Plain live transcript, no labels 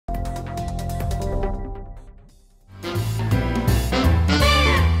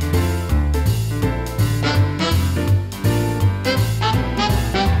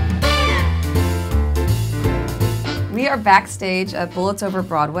are backstage at Bullets Over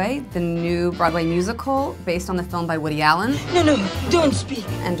Broadway, the new Broadway musical based on the film by Woody Allen. No, don't speak.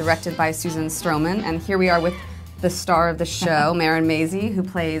 And directed by Susan Stroman. And here we are with the star of the show, Marin Mazzie, who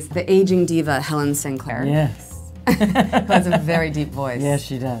plays the aging diva Helen Sinclair. Yes. Who has a very deep voice. Yes,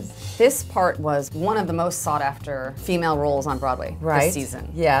 she does. This part was one of the most sought after female roles on Broadway this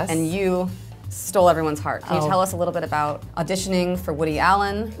season. Yes. And you stole everyone's heart. Can you tell us a little bit about auditioning for Woody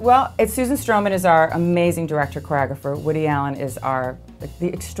Allen? Well, Susan Stroman is our amazing director-choreographer. Woody Allen is the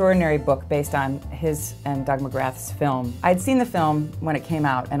extraordinary book based on his and Doug McGrath's film. I'd seen the film when it came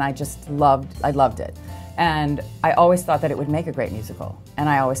out, and I loved it. And I always thought that it would make a great musical. And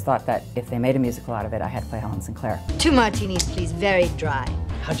I always thought that if they made a musical out of it, I had to play Helen Sinclair. 2 martinis, please, very dry.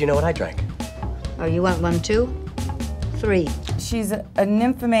 How'd you know what I drank? Oh, you want one too? 3. She's a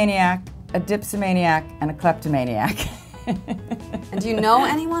nymphomaniac, a dipsomaniac, and a kleptomaniac. And do you know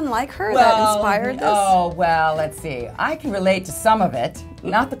anyone like her that inspired this? Oh, well, let's see. I can relate to some of it,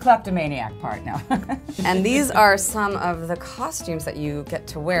 not the kleptomaniac part, no. And these are some of the costumes that you get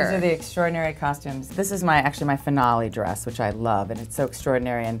to wear. These are the extraordinary costumes. This is actually my finale dress, which I love, and it's so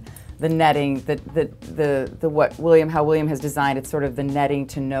extraordinary. And the netting, how William has designed, it's sort of the netting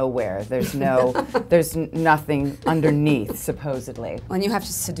to nowhere. There's nothing underneath, supposedly. When you have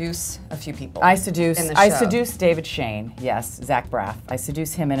to seduce a few people. I seduce David Shane, yes, Zach Braff. I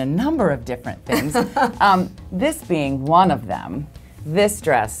seduce him in a number of different things. This being one of them. This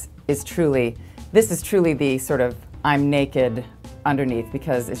dress is truly the sort of I'm naked underneath,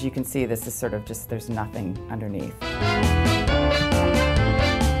 because as you can see, this is sort of just, there's nothing underneath.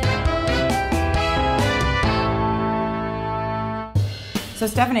 So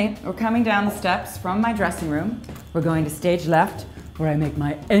Stephanie, we're coming down the steps from my dressing room. We're going to stage left, where I make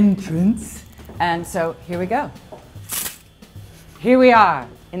my entrance. And so here we go. Here we are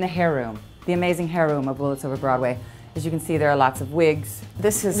in the hair room, the amazing hair room of Bullets Over Broadway. As you can see, there are lots of wigs.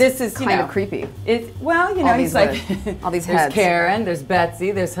 This is kind of creepy. Well, you know, he's like all these heads. There's Karen, there's Betsy,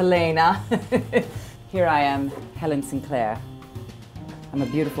 there's Helena. Here I am, Helen Sinclair. I'm a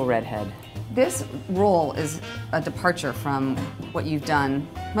beautiful redhead. This role is a departure from what you've done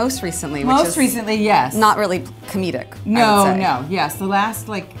most recently, Yes. Not really comedic. No, yes. The last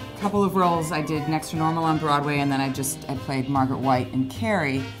couple of roles I did Next to Normal on Broadway, and then I played Margaret White in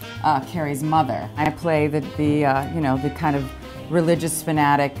Carrie, Carrie's mother. I play the kind of religious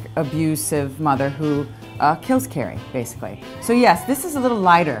fanatic, abusive mother who kills Carrie, basically. So yes, this is a little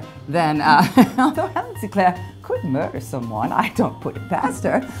lighter than, although Helen Sinclair could murder someone, I don't put it past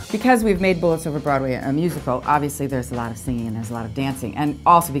her. Because we've made Bullets Over Broadway a musical, obviously there's a lot of singing and there's a lot of dancing, and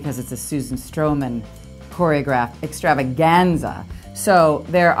also because it's a Susan Stroman choreographed extravaganza. So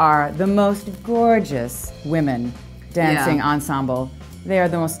there are the most gorgeous women dancing ensemble. They are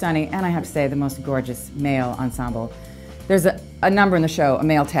the most stunning, and I have to say, the most gorgeous male ensemble. There's a number in the show, a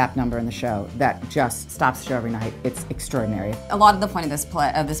male tap number in the show, that just stops the show every night. It's extraordinary. A lot of the point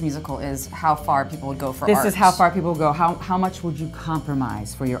of this musical is how far people would go for art. This is how far people go. How much would you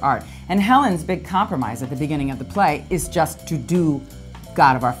compromise for your art? And Helen's big compromise at the beginning of the play is just to do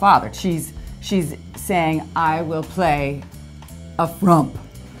God of Our Father. She's saying, I will play a frump.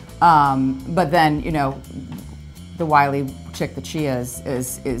 But then, you know, the wily chick that she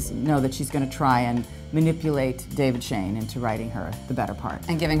is know that she's going to try and manipulate David Shane into writing her the better part.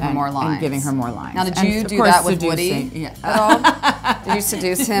 And giving her more lines. And giving her more lines. Now, did you do that with Woody at all? Did you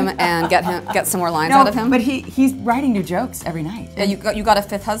seduce him and get some more lines out of him? But he's writing new jokes every night. Yeah, you got a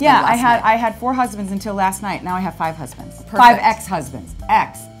 5th husband last night. I had 4 husbands until last night. Now I have 5 husbands. Perfect. 5 ex-husbands.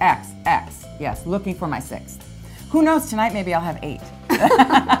 X. Yes, looking for my 6th. Who knows, tonight maybe I'll have 8.